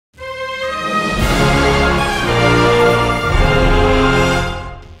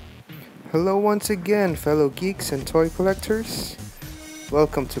Hello once again, fellow geeks and toy collectors.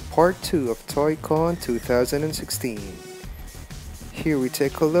 Welcome to part 2 of Toycon 2016. Here we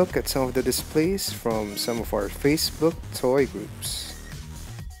take a look at some of the displays from some of our Facebook toy groups.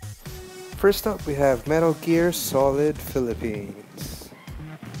 First up, we have Metal Gear Solid Philippines.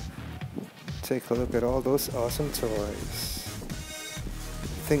 Take a look at all those awesome toys.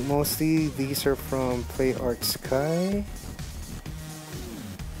 I think mostly these are from Play Art Sky.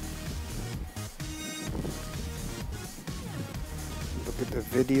 Look at the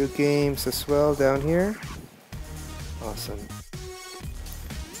video games as well down here. Awesome.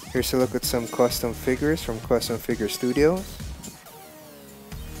 Here's a look at some custom figures from Custom Figure Studios.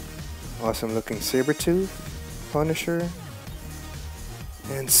 Awesome looking Sabretooth, Punisher,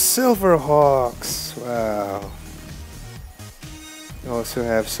 and Silverhawks. Wow. We also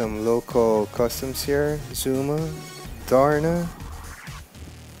have some local customs here. Zuma, Darna,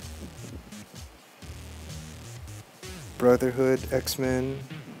 Brotherhood, X-Men,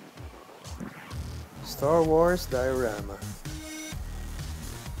 Star Wars diorama,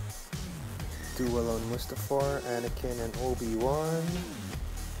 Duel on Mustafar, Anakin and Obi-Wan,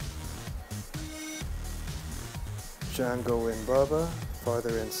 Django and Bubba,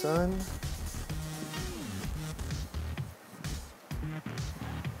 father and son,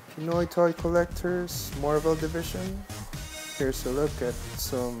 Pinoy Toy Collectors, Marvel Division. Here's a look at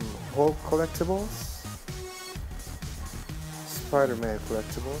some Hulk collectibles, Spider-Man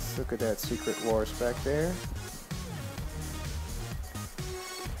collectibles. Look at that Secret Wars back there.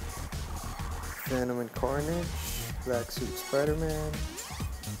 Venom and Carnage, Black Suit Spider-Man,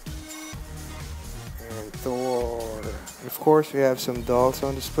 and Thor. And of course, we have some dolls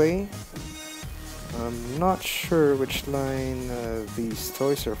on display. I'm not sure which line these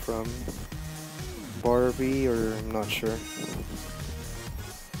toys are from. Barbie, or I'm not sure.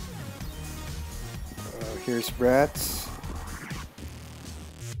 Here's Bratz.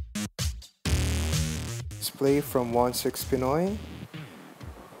 Display from 1/6 Pinoy.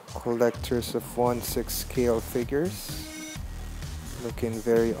 Collectors of 1/6 scale figures. Looking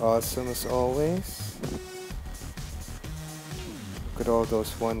very awesome as always. Look at all those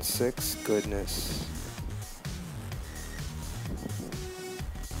 1/6 goodness.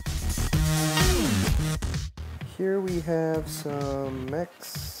 Here we have some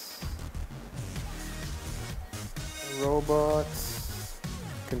mechs, robots.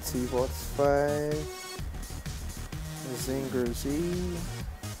 You can see what's 5, Zinger Z,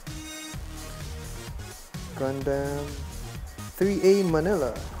 Gundam, 3A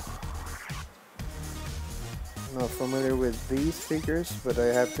Manila. Not familiar with these figures, but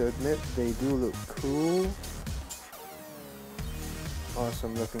I have to admit they do look cool.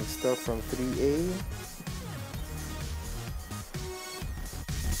 Awesome looking stuff from 3A.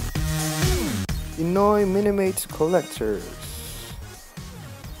 Pinoy Minimates Collectors.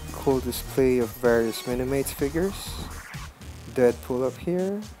 Cool display of various Minimates figures. Deadpool up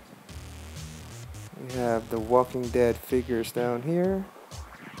here. We have the Walking Dead figures down here.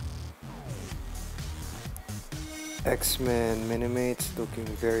 X-Men Minimates looking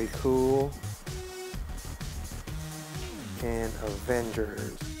very cool. And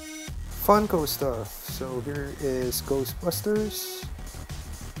Avengers. Funko stuff. So here is Ghostbusters.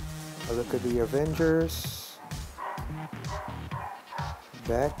 A look at the Avengers.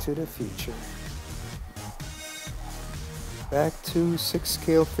 Back to the Future. Back to 6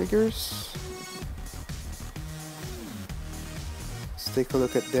 scale figures. Let's take a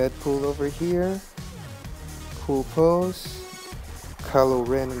look at Deadpool over here. Cool pose. Kylo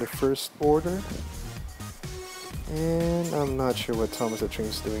Ren in the First Order. And I'm not sure what Thomas the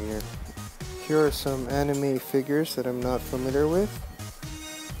Train's doing here. Here are some anime figures that I'm not familiar with.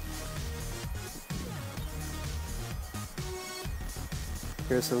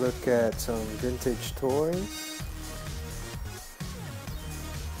 Here's a look at some vintage toys.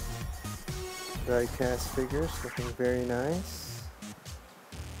 Die-cast figures looking very nice.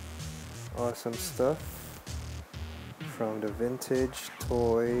 Awesome stuff from the vintage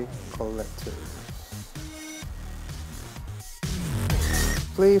toy collectors.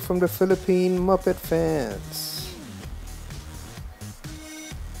 Play from the Philippine Muppet fans.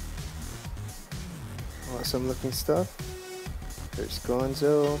 Awesome looking stuff. There's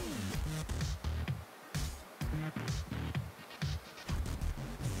Gonzo.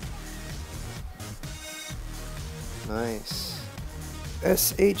 Nice.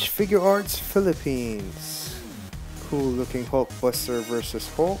 SH Figure Arts Philippines. Cool looking Hulkbuster versus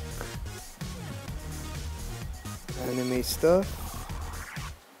Hulk. Anime stuff.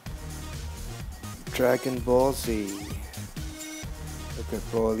 Dragon Ball Z. Look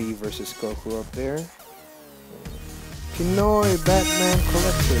at Broly versus Goku up there. Pinoy Batman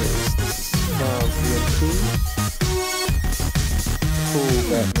Collectors. This is from VN2. Cool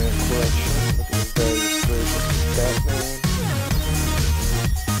Batman collection. Look at the various versions of Batman.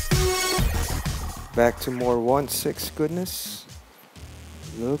 Back to more 1/6 goodness.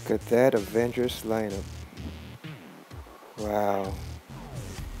 Look at that Avengers lineup. Wow.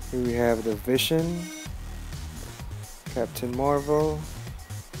 Here we have the Vision, Captain Marvel,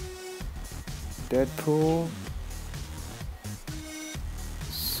 Deadpool,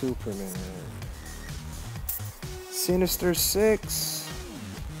 Superman, Sinister Six,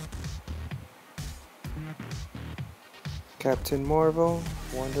 Captain Marvel,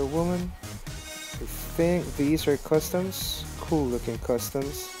 Wonder Woman. I think these are customs. Cool looking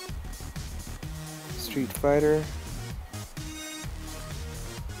customs. Street Fighter.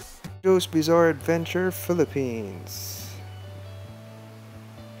 Joe's Bizarre Adventure Philippines.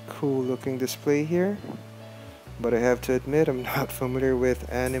 Cool looking display here. But I have to admit I'm not familiar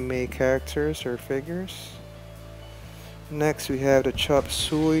with anime characters or figures. Next we have the Chop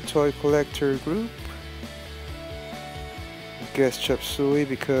Suey Toy Collector Group. I guess Chop Suey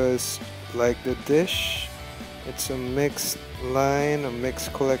because, like the dish, it's a mixed line, a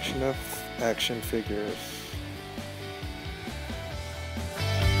mixed collection of action figures.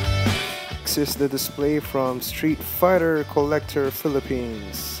 Next is the display from Street Fighter Collector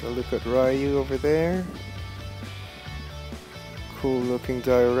Philippines. A look at Ryu over there. Cool looking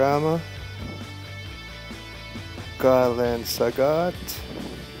diorama. Galan Sagat.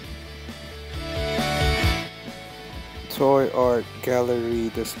 Toy Art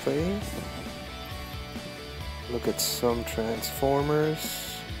Gallery display. Look at some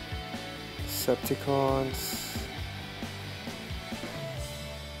Transformers, Decepticons,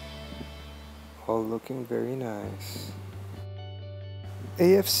 all looking very nice.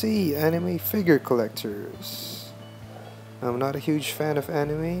 AFC Anime Figure Collectors. I'm not a huge fan of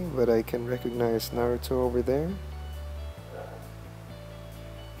anime, but I can recognize Naruto over there.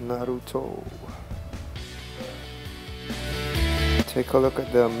 Naruto. Take a look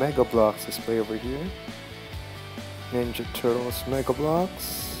at the Mega Bloks display over here. Ninja Turtles Mega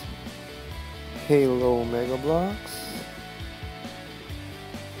Bloks, Halo Mega Bloks,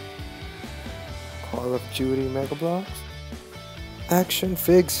 Call of Duty Mega Bloks, Action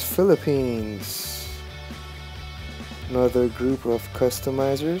Figs Philippines. Another group of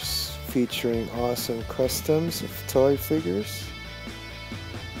customizers featuring awesome customs of toy figures.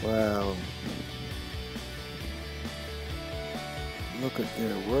 Wow. Look at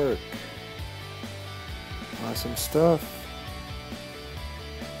their work. Awesome stuff.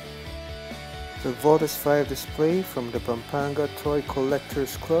 The Voltus 5 display from the Pampanga Toy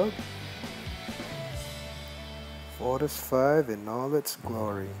Collectors Club. Voltus 5 in all its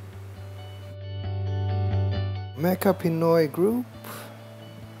glory. Mecha Pinoy Group.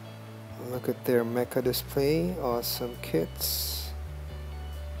 Look at their mecha display. Awesome kits.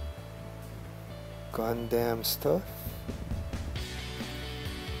 Gundam stuff.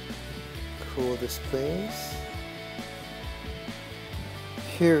 Cool displays.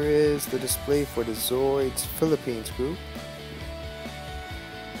 Here is the display for the Zoids Philippines group.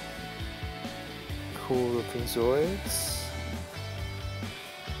 Cool looking Zoids.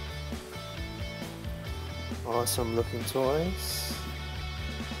 Awesome looking toys.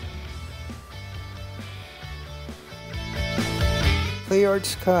 Play Art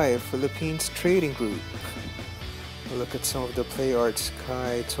Sky Philippines Trading Group. Look at some of the Play Art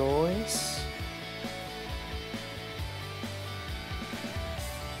Sky toys.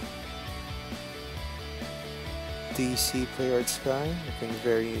 DC Play Art Sky, looking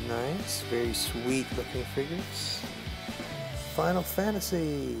very nice, very sweet looking figures. Final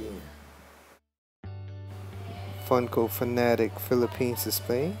Fantasy. Funko Fanatic Philippines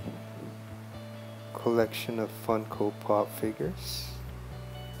display. Collection of Funko Pop figures.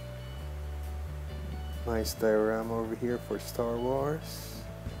 Nice diorama over here for Star Wars,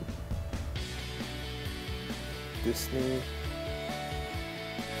 Disney.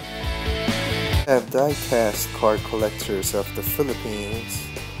 Have die-cast card collectors of the Philippines.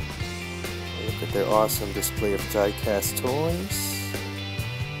 Look at their awesome display of die-cast toys.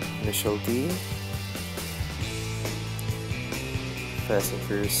 Initial D, Fast and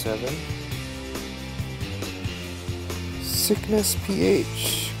Furious 7, Sickness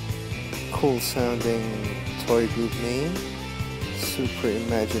PH, cool sounding toy group name, super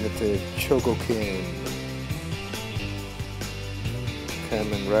imaginative Chogokin,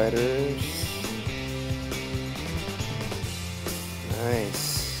 Kamen Riders, nice.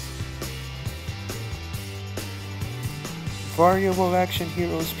 Variable Action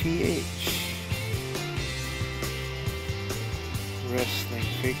Heroes PH, Wrestling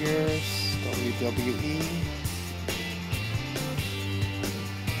Figures, WWE,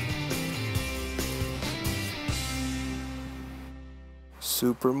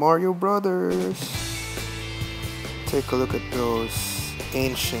 Super Mario Brothers. Take a look at those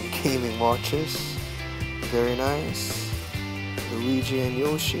ancient gaming watches, very nice. Luigi and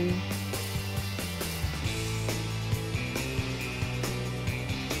Yoshi.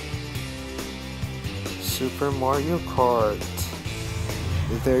 Super Mario Kart.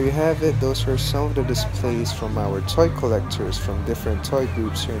 There you have it. Those are some of the displays from our toy collectors from different toy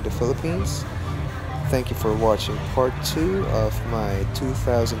groups here in the Philippines. Thank you for watching part 2 of my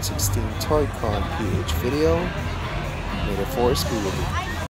 2016 Toycon PH video. May the force be with you.